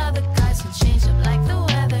those other guys who change up like the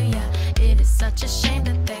weather, yeah. It is such a shame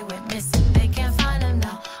that they went missing. They can't find them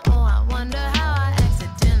now. Oh, I wonder how I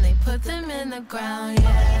accidentally put them in the ground,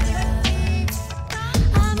 yeah.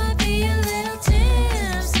 I'ma be a little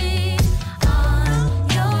tipsy on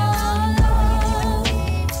your love.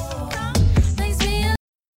 Makes me a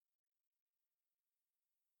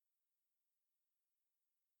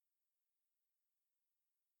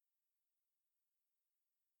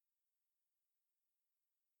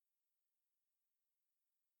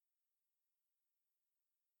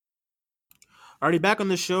Already back on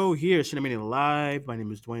the show here, Cinemania Live. My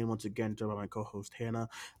name is Dwayne. Once again, joined by my co-host Hannah.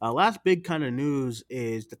 Last big kind of news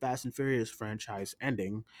is the Fast and Furious franchise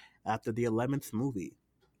ending after the 11th movie.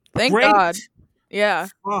 Thank Great. God. Yeah.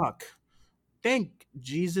 Fuck. Thank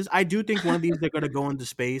Jesus. I do think one of these they're gonna go into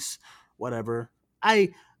space. Whatever. I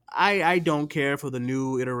don't care for the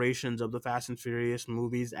new iterations of the Fast and Furious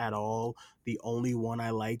movies at all. The only one I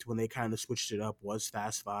liked when they kind of switched it up was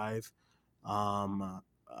Fast Five.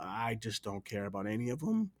 I just don't care about any of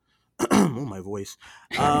them. Oh, my voice.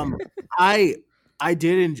 I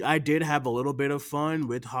did have a little bit of fun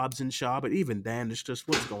with Hobbs and Shaw, but even then, it's just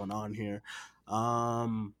what's going on here.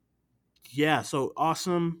 Yeah, so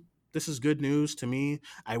awesome. This is good news to me.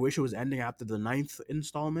 I wish it was ending after the 9th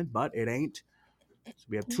installment, but it ain't. So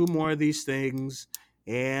we have 2 more of these things,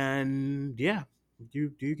 and yeah.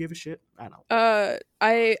 Do you give a shit? I don't.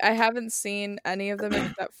 I haven't seen any of them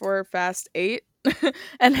except for Fast 8.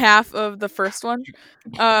 and half of the first one.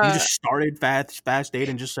 You Uh, just started Fast 8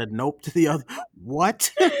 and just said nope to the other.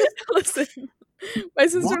 What? listen, my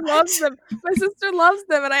sister What? loves them. My sister loves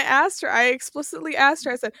them, and I asked her. I explicitly asked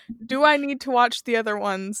her. I said, "Do I need to watch the other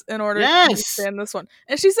ones in order to Yes. understand this one?"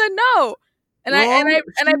 And she said, "No." And Well,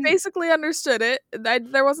 I basically understood it.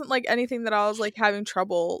 There wasn't like anything that I was like having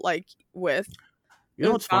trouble like with. You know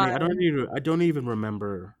It was what's funny? I fine. don't even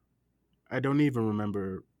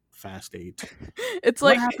remember Fast 8. It's What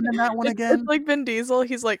like happened in that one it's again? like Vin Diesel.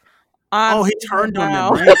 He's like, I'm Oh, he evil turned on them,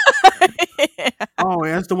 now. right? Yeah. Oh,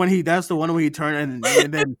 that's the one where he turned and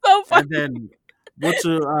then So funny. and then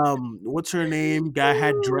what's her name? Guy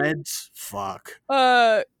had dreads. Fuck.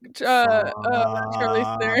 Charlie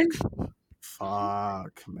Stern.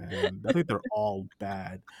 Fuck, man. I think they're all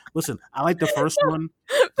bad. Listen, I like the first one.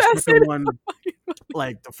 The Fast second and one,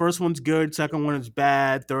 like the first one's good. Second one is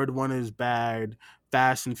bad. Third one is bad.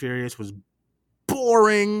 Fast and Furious was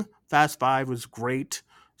boring. Fast 5 was great.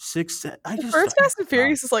 6. The first Fast and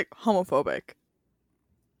Furious is like homophobic.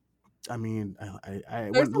 I mean,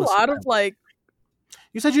 There's a lot of like.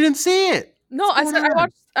 You said you didn't see it. No, I said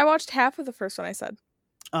I watched half of the first one. I said.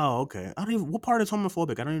 Oh, okay. I don't even. What part is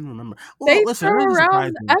homophobic? I don't even remember. Well, They listen, throw it doesn't surprise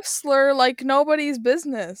around me. F-slur like nobody's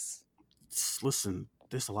business. Listen,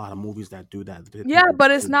 there's a lot of movies that do that. Yeah, but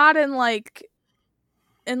it's not in like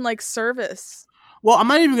service. Well, I'm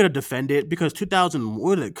not even gonna defend it because 2000.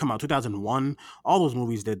 What did it come out? 2001. All those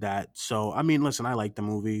movies did that. So I mean, listen, I like the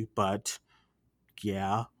movie, but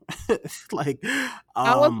yeah, like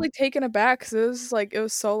I was like taken aback because it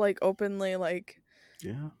was so like openly like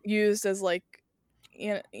used as like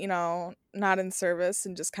you know not in service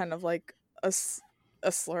and just kind of like a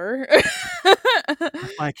slur.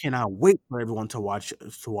 I cannot wait for everyone to watch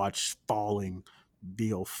Falling.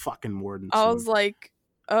 Beal fucking Mortensen. I was like,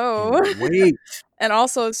 oh, wait. And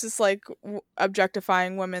also, it's just like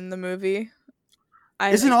objectifying women in the movie.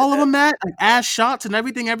 Isn't all of them that? Like ass shots and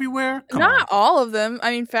everything everywhere? Not all of them.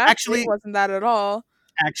 I mean, Fast wasn't that at all.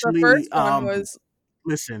 Actually, the first one was.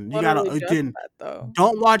 Listen, you gotta again. That,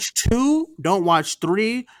 don't watch 2. Don't watch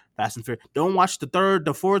 3. Fast and Furious. Don't watch the 3rd,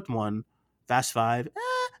 the 4th one. Fast 5.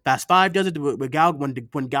 Fast 5 does it with Gal when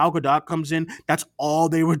Gal Gadot comes in. That's all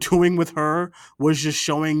they were doing with her was just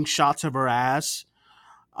showing shots of her ass.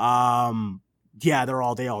 Yeah,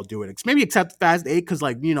 they all do it. Maybe except Fast 8 because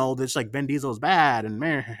like there's like Vin Diesel's bad and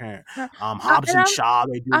Hobbs and Shaw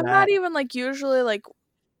they do that. I'm not even like usually like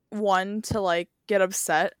one to like get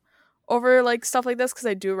upset over like stuff like this because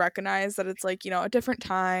I do recognize that it's like a different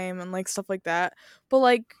time and like stuff like that. But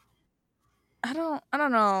like I don't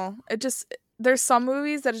know. It just there's some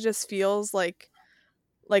movies that it just feels like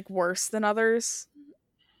worse than others.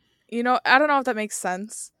 I don't know if that makes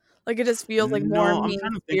sense. Like it just feels like more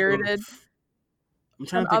mean-spirited. I'm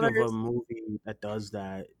trying to think of a movie that does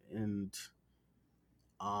that, and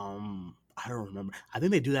I don't remember. I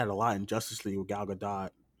think they do that a lot in Justice League with Gal Gadot.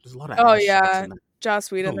 There's a lot of shots in that.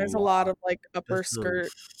 Joss Whedon. There's a lot of like upper skirt.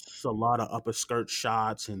 There's a lot of upper skirt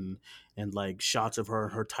shots and like shots of her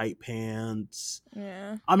in her tight pants.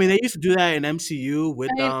 Yeah. I mean, they used to do that in MCU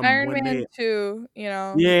with Iron Man 2.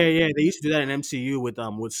 Yeah. They used to do that in MCU with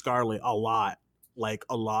Scarlet a lot. Like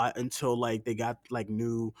a lot until like they got like a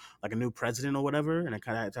new president or whatever, and it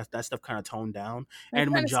kind of that stuff kind of toned down.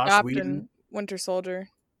 And when Joss Whedon, Winter Soldier,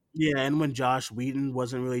 and when Joss Whedon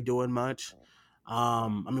wasn't really doing much, I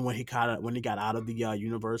mean when he got out of the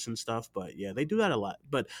universe and stuff, but yeah, they do that a lot.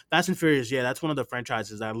 But Fast and Furious, that's one of the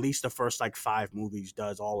franchises that at least the first like 5 movies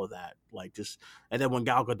does all of that, like just, and then when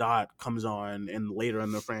Gal Gadot comes on and later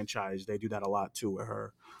in the franchise, they do that a lot too with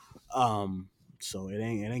her. So it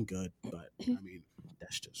ain't good, but I mean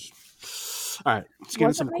that's just all right. Let's get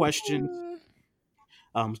into some questions.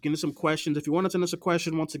 Get into some questions. If you want to send us a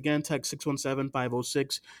question, once again, text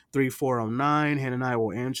 617-506-3409. Hannah and I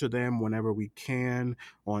will answer them whenever we can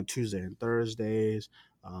on Tuesday and Thursdays.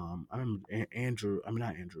 I remember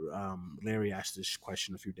Larry asked this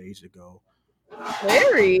question a few days ago.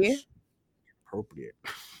 Larry? Appropriate.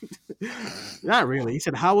 Not really. He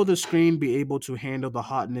said, how will the screen be able to handle the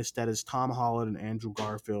hotness that is Tom Holland and Andrew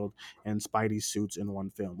Garfield and Spidey suits in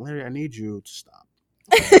one film? Larry, I need you to stop.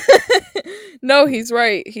 No, he's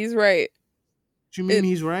right. He's right. What do you mean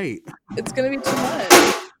he's right? It's going to be too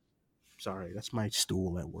much. Sorry, that's my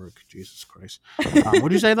stool at work. Jesus Christ. What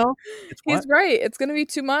did you say, though? He's right. It's going to be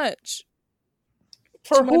too much.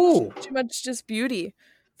 For who? Too much just beauty.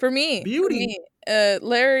 For me. Beauty? For me.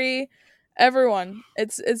 Larry, everyone.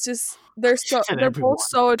 It's just they're both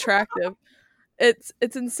so attractive. It's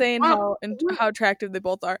insane how attractive they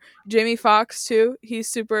both are. Jamie Foxx too. He's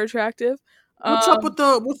super attractive. What's up with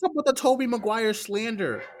the Tobey Maguire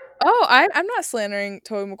slander? Oh, I'm not slandering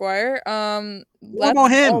Tobey Maguire. What That's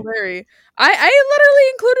about him? all very. I literally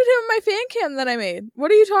included him in my fan cam that I made.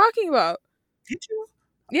 What are you talking about? Did you?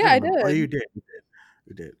 Yeah, don't I remember. Oh, did. you did.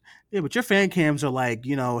 You did. Yeah, but your fan cams are like,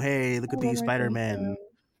 hey, look at Hold on, these my fan Spider-Man.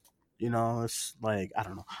 cam. It's like, I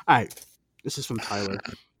don't know. All right, this is from Tyler.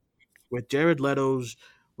 with Jared Leto's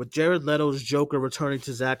Joker returning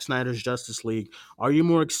to Zack Snyder's Justice League, are you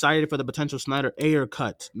more excited for the potential Snyder Ayer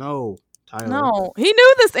cut? No, Tyler. No, he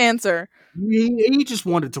knew this answer. He just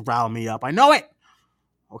wanted to rile me up. I know it.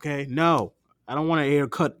 Okay, no, I don't want an Ayer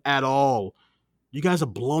cut at all. You guys are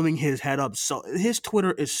blowing his head up. So his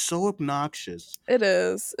Twitter is so obnoxious. It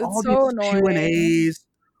is. It's All these so annoying. Q&As.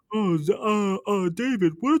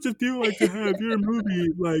 David, what does it feel like to have your movie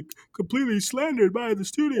like completely slandered by the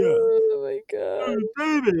studio? Oh my god.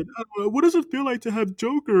 David, what does it feel like to have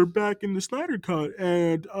Joker back in the Snyder cut?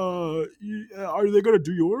 And are they gonna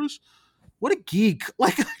do yours? What a geek!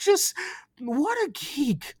 Like, what a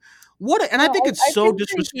geek! And I think it's I so think that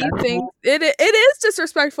disrespectful. it is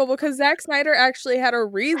disrespectful because Zack Snyder actually had a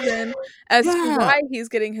reason as to why he's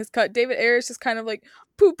getting his cut. David Ayer is just kind of like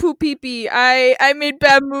poo poo pee pee. I made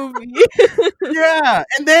bad movie. Yeah,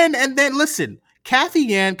 and then listen, Kathy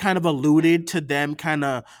Yan kind of alluded to them kind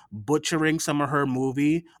of butchering some of her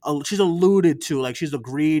movie. She's alluded to, like, she's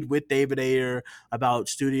agreed with David Ayer about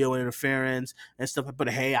studio interference and stuff. But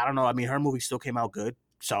hey, I don't know. I mean, her movie still came out good.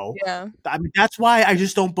 So Yeah. I mean, that's why I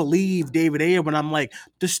just don't believe David Ayer when I'm like,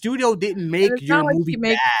 the studio didn't And make it's your not like movie he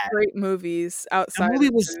makes bad. great movies The outside movie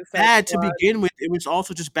of was Suicide bad to Squad. begin with. It was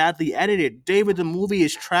also just badly edited. David, the movie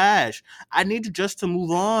is trash. I need you just to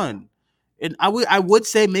move on. And I would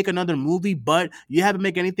say make another movie, but you haven't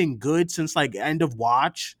made anything good since like End of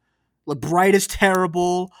Watch. Like Bright is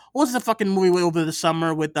terrible. What was the fucking movie over the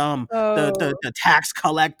summer with the tax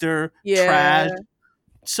collector? Yeah. Trash.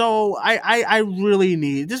 So I really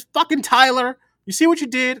need just fucking Tyler. You see what you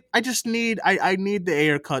did? I need the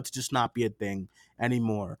Ayer cut to just not be a thing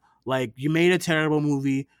anymore. Like, you made a terrible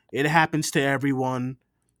movie. It happens to everyone.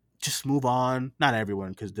 Just move on. Not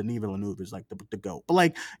everyone, because Denis Villeneuve is like the goat. But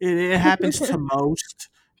like it happens to most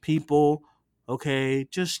people. Okay,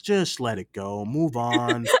 just let it go. Move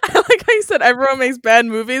on. I like how you said everyone makes bad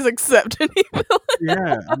movies except Denis Villeneuve.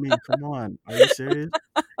 Yeah, I mean, come on. Are you serious?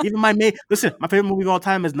 Even my favorite movie of all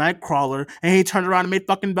time is Nightcrawler, and he turned around and made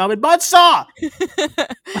fucking Velvet Buzzsaw.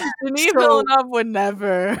 Denis Villeneuve would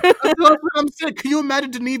never. That's what I'm saying. Can you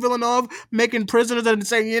imagine Denis Villeneuve making Prisoners and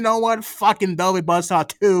saying, you know what, fucking Velvet Buzzsaw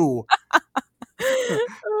 2?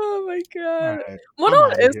 Oh my god. Right,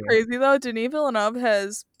 What is crazy though, Denis Villeneuve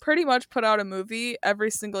has pretty much put out a movie every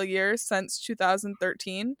single year since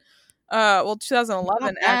 2013.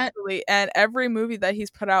 2011 actually, and every movie that he's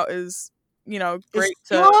put out is, great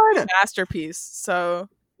to masterpiece. So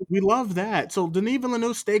we love that. So Denis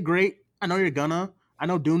Villeneuve, stay great. I know you're gonna. I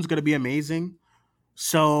know Dune's gonna be amazing.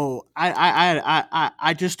 So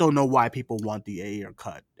I just don't know why people want the Ayer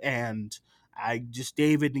cut. And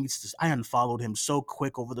David needs to. I unfollowed him so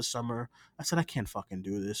quick over the summer. I said, I can't fucking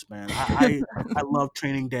do this, man. I love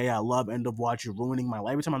Training Day. I love End of Watch. You're ruining my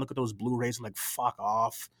life. Every time I look at those Blu-rays, I'm like, fuck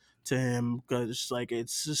off to him, because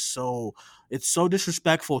it's so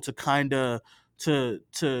disrespectful to kind of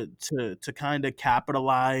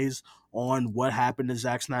capitalize on what happened to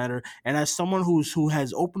Zack Snyder. And as someone who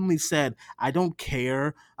has openly said, I don't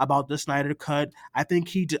care about the Snyder cut, I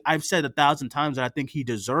think I've said 1,000 times that I think he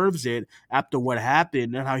deserves it after what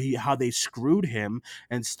happened and how they screwed him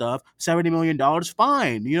and stuff. $70 million,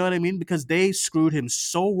 fine. You know what I mean? Because they screwed him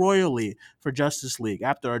so royally for Justice League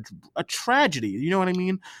after a tragedy. You know what I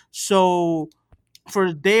mean? So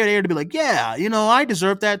for David Ayer to be like, yeah, I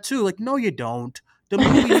deserve that too. Like, no, you don't.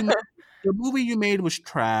 The movie you made was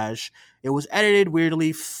trash. It was edited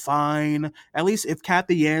weirdly, fine. At least if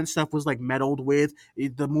Kathy Yan stuff was like meddled with,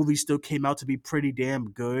 the movie still came out to be pretty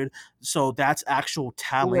damn good. So that's actual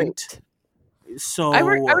talent. Right. So I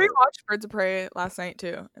rewatched Birds of Prey last night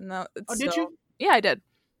too, and did you? Yeah, I did.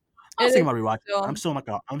 I was thinking about rewatching. I'm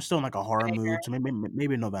still in like a horror mood, so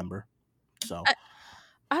maybe in November. So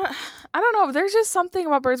I don't know. There's just something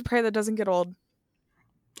about Birds of Prey that doesn't get old.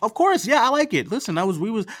 Of course, yeah, I like it. Listen, I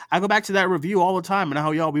go back to that review all the time, and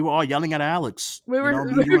how we were all yelling at Alex. We were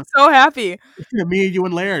so happy. Me, you,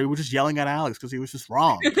 and Larry were just yelling at Alex because he was just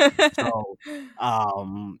wrong. So,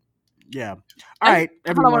 yeah. All right,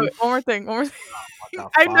 everyone. One more thing.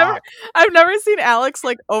 I've never seen Alex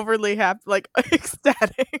like overly happy, like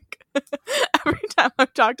ecstatic. Every time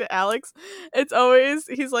I've talked to Alex, it's always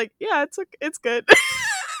he's like, "Yeah, it's good."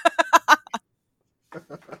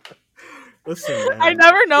 Listen, man, I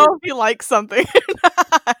never know if he likes something or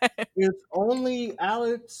not.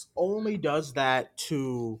 Alex only does that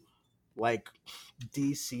to like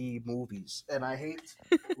DC movies, and I hate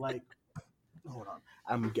like. Hold on,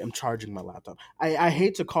 I'm charging my laptop. I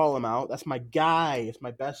hate to call him out. That's my guy. It's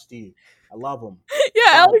my bestie. I love him.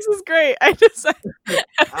 Yeah, But Alex is great. I just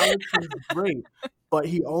Alex is great, but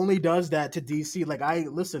he only does that to DC. Like I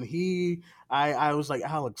was like,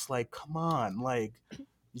 Alex, like, come on, like,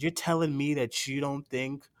 you're telling me that you don't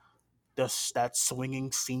think that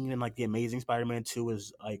swinging scene in like the Amazing Spider-Man 2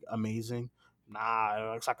 is like amazing? Nah,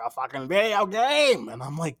 it looks like a fucking video game, and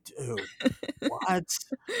I'm like, dude, what?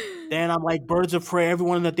 Then I'm like, Birds of Prey.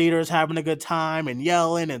 Everyone in the theater is having a good time and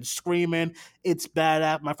yelling and screaming. It's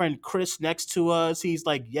badass. My friend Chris next to us, he's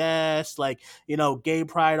like, yes, like, gay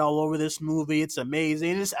pride all over this movie. It's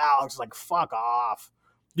amazing. And this Alex is like, fuck off.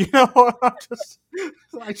 I don't know. Oh,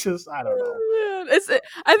 man.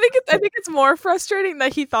 I think it's more frustrating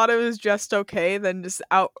that he thought it was just okay than just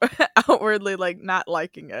outwardly like not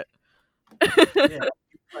liking it. Yeah,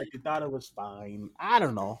 like he thought it was fine. I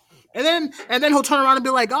don't know. And then he'll turn around and be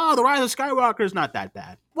like, "Oh, the Rise of Skywalker is not that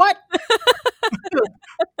bad." What?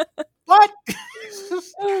 What?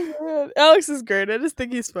 Oh, man. Alex is great. I just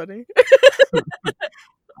think he's funny.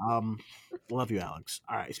 Love you, Alex.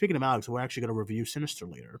 All right. Speaking of Alex, we're actually going to review Sinister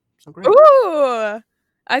later. So great. Ooh!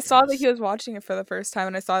 I saw that he was watching it for the first time,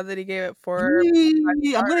 and I saw that he gave it 4. I'm going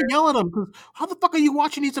to yell at him because how the fuck are you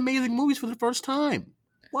watching these amazing movies for the first time?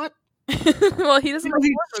 What? Well, he doesn't like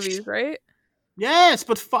horror movies, right? Yes,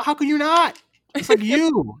 but how can you not? It's like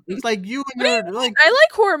you. It's like you and your like. I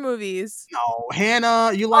like horror movies. No,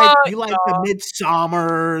 Hannah, you like the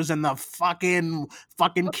Midsommers and the fucking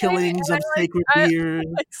killings of sacred deer.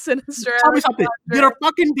 Like Sinister. Tell me something. Did a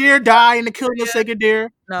fucking deer die in the killing of sacred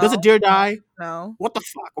deer? No. Does a deer die? No. What the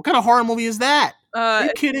fuck? What kind of horror movie is that? Are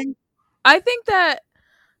you kidding? I think that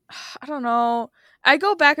I don't know. I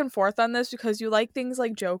go back and forth on this because you like things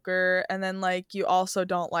like Joker, and then like you also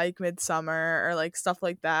don't like Midsummer or like stuff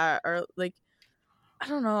like that, or like I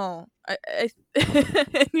don't know. I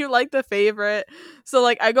and you like The Favorite, so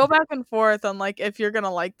like I go back and forth on like if you're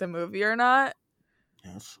gonna like the movie or not.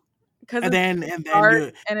 Yes. Because and then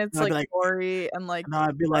it's like gory and like. And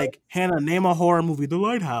I'd be like, Hannah, name a horror movie. The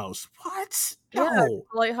Lighthouse. What? No. Yeah, The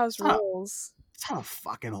Lighthouse rules. It's not a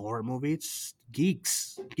fucking horror movie. It's Geek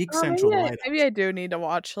Central. Maybe I do need to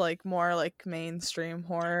watch like more like mainstream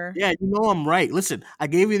horror. Yeah, I'm right. Listen, I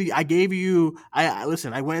went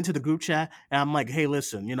into the group chat and I'm like, hey,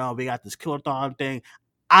 listen, we got this Killer-thon thing.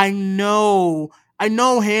 I know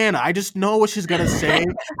Hannah. I just know what she's gonna say.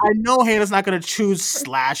 I know Hannah's not gonna choose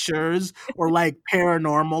slashers or like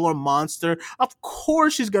paranormal or monster. Of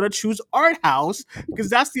course she's gonna choose art house because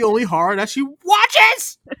that's the only horror that she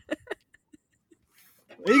watches.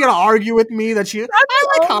 Are you gonna argue with me that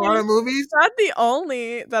I like horror movies? Not the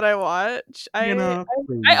only that I watch. I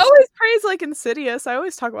I always praise like Insidious. I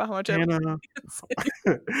always talk about how much I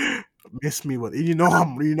miss me with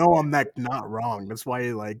I'm not wrong. That's why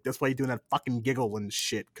you're doing that fucking giggle and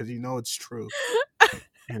shit because it's true.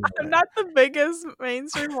 Anyway. I'm not the biggest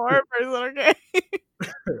mainstream horror person. Okay.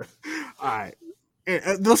 All right.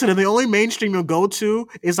 Listen, the only mainstream you'll go to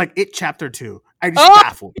is like It Chapter 2. I just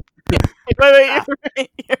baffled. You're right.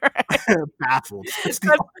 Baffled. That's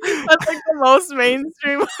like the most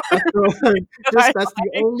mainstream. That's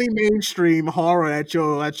the only mainstream horror that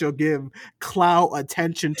you'll give clout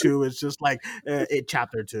attention to. Is just like It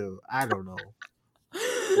Chapter 2. I don't know.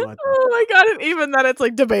 Oh my god! And even then, it's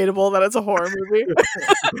like debatable that it's a horror movie.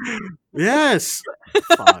 Yes.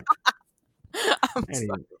 Fuck.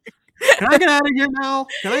 Anyway. Can I get out of here now?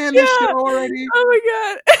 Can I end this shit already? Oh my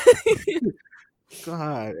god.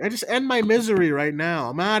 God, I just end my misery right now.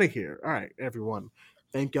 I'm out of here. All right, everyone.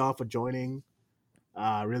 Thank y'all for joining.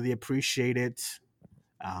 Really appreciate it.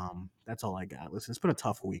 That's all I got. Listen, it's been a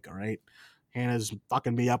tough week, all right? Hannah's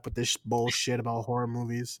fucking me up with this bullshit about horror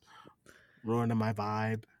movies. Ruining my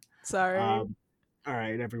vibe. Sorry. All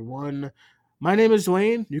right, everyone. My name is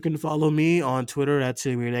Dwayne. You can follow me on Twitter at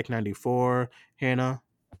CinemaNet94. Hannah,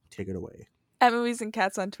 take it away. At Movies and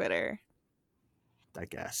Cats on Twitter. I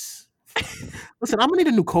guess. Listen, I'm gonna need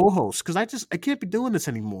a new co-host because I can't be doing this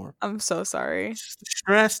anymore. I'm so sorry. Just the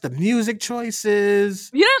stress, the music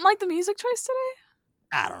choices. You didn't like the music choice today?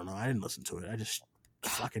 I don't know. I didn't listen to it. I just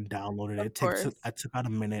fucking downloaded it. I took out a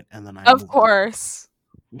minute and then I. Of course.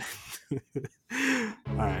 All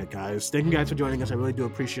right, guys. Thank you guys for joining us. I really do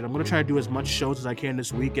appreciate it. I'm gonna try to do as much shows as I can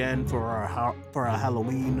this weekend for our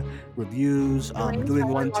Halloween reviews. I'm doing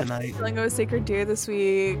one tonight. Killing of a Sacred Deer this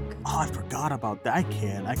week. Oh, I forgot about that. I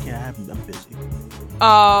can't. I'm busy.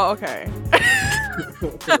 Oh, okay.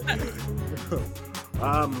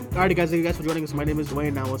 Alrighty, guys. Thank you guys for joining us. My name is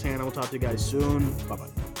Dwayne. Now it's Hannah. We'll talk to you guys soon. Bye bye.